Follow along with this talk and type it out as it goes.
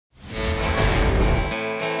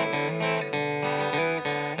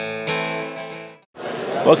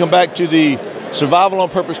Welcome back to the Survival on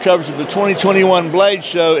Purpose coverage of the 2021 Blade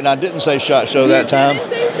Show, and I didn't say SHOT Show that time.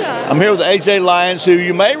 I'm here with AJ Lyons, who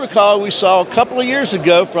you may recall we saw a couple of years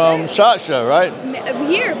ago from SHOT Show, right?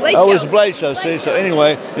 Here, Blade Show. Oh, it was a Blade Show, see? So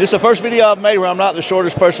anyway, this is the first video I've made where I'm not the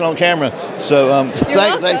shortest person on camera. So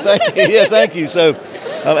thank you. Yeah, thank you. So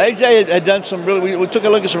AJ had done some really, we took a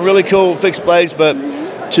look at some really cool fixed blades, but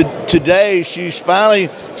today she's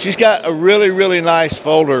got a really nice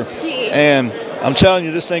folder. And I'm telling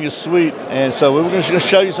you, this thing is sweet, and so we're just going to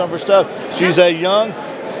show you some of her stuff. She's a young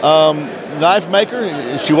knife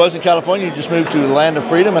maker. She was in California. You just moved to the land of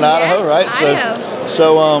freedom in Idaho, right? Idaho.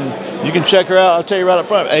 So you can check her out. I'll tell you right up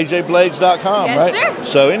front, ajblades.com, right? Sir.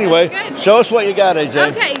 So anyway, show us what you got,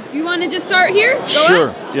 AJ. Okay, do you want to just start here? Go sure,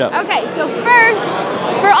 up? Yeah. Okay, so first,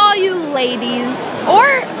 for all you ladies or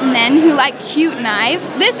men who like cute knives,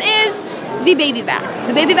 this is the baby back.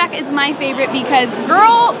 The baby back is my favorite because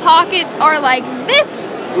girl pockets are like this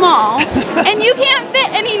small and you can't fit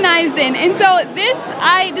any knives in. And so this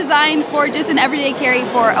I designed for just an everyday carry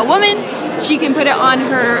for a woman. She can put it on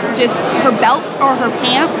her belt or her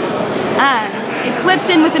pants. It clips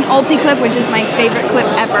in with an ulti clip, which is my favorite clip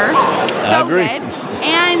ever. So good.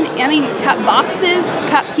 And I mean, cut boxes,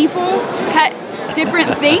 cut people, cut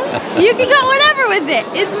different things. You can go whatever with it.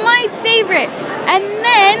 It's my favorite. And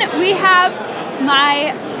then we have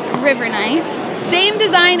my river knife. Same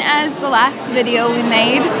design as the last video we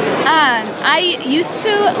made. I used to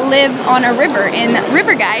live on a river, and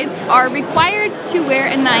river guides are required to wear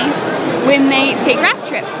a knife when they take raft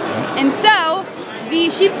trips. And so the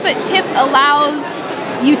sheep's foot tip allows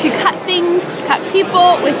you to cut things, cut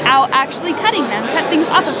people without actually cutting them, cut things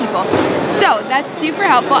off of people. So that's super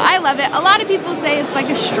helpful. I love it. A lot of people say it's like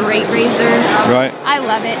a straight razor. Right. I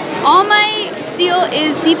love it. All my steel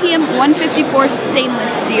is CPM 154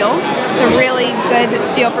 stainless steel. It's a really good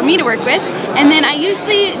steel for me to work with. And then I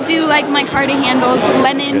usually do like my carded handles,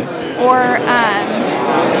 linen or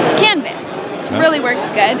canvas. It really works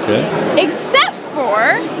good. Except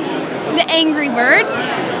for the Angry Bird.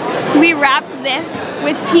 We wrap this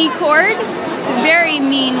with P-cord. It's a very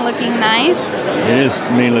mean looking knife. It is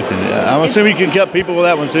mean looking. I'm assuming you can cut people with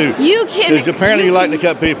that one too. You can. Because apparently you like to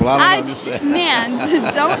cut people. I don't know. Man,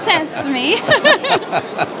 don't test me.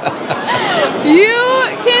 You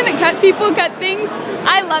can cut people, cut things.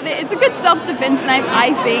 I love it. It's a good self-defense knife,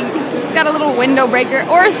 I think. It's got a little window breaker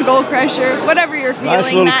or a skull crusher, whatever you're feeling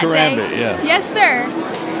nice little that karambit, day. Yeah. Yes, sir.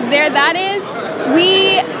 So there that is.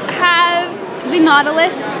 We have the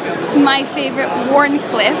Nautilus. It's my favorite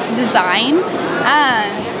Warncliffe design.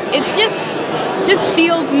 It's just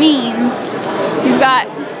feels mean. You've got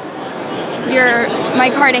my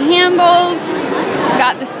carded handles. It's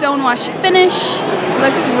got the stonewash finish.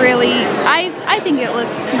 Looks really, I think it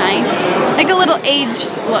looks nice. Like a little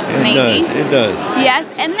aged look, maybe. It does. Yes,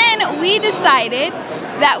 and then we decided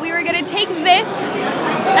that we were going to take this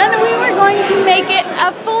and we were going to make it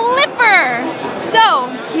a flipper. So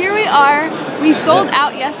here we are. We sold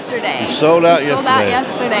out yesterday. Sold out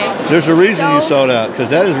yesterday. There's a reason you sold out,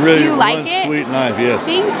 because that is really one sweet knife. Yes.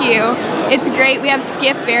 Thank you. It's great. We have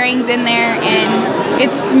skiff bearings in there, and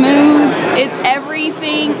it's smooth. It's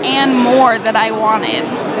everything and more that I wanted.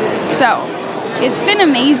 So it's been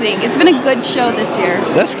amazing. It's been a good show this year.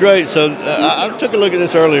 That's great. So I took a look at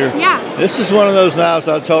this earlier. Yeah. This is one of those knives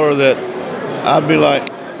I told her that I'd be like,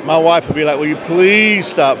 my wife would be like, will you please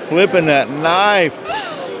stop flipping that knife?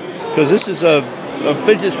 Because this is a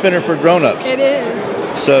fidget spinner for grown-ups. It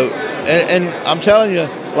is. So, and I'm telling you,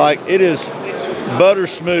 like, it is butter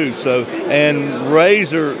smooth, so, and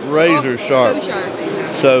razor sharp. So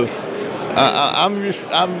sharp. So,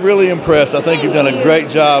 I'm really impressed. I think you've done a great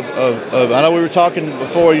job of, I know we were talking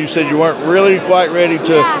before, you said you weren't really quite ready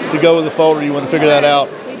to go with the folder. You want to figure that out.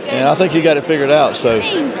 And I think you got it figured out, so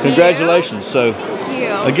congratulations. So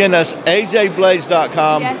again, that's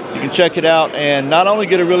ajblades.com. Yes. You can check it out and not only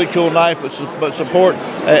get a really cool knife, but support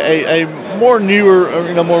a more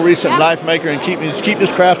newer, more recent knife maker and keep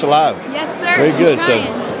this craft alive. Yes, sir. Very good. So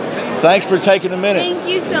thanks for taking a minute. Thank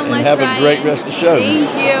you so much, and have a great rest of the show. Thank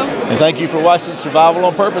you. And thank you for watching Survival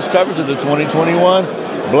on Purpose coverage of the 2021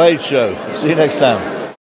 Blade Show. See you next time.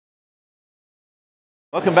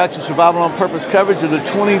 Welcome back to Survival on Purpose coverage of the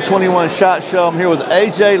 2021 SHOT Show. I'm here with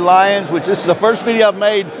AJ Lyons, which this is the first video I've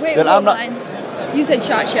made that I'm not. You said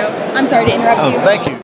SHOT Show. I'm sorry to interrupt you. Thank you.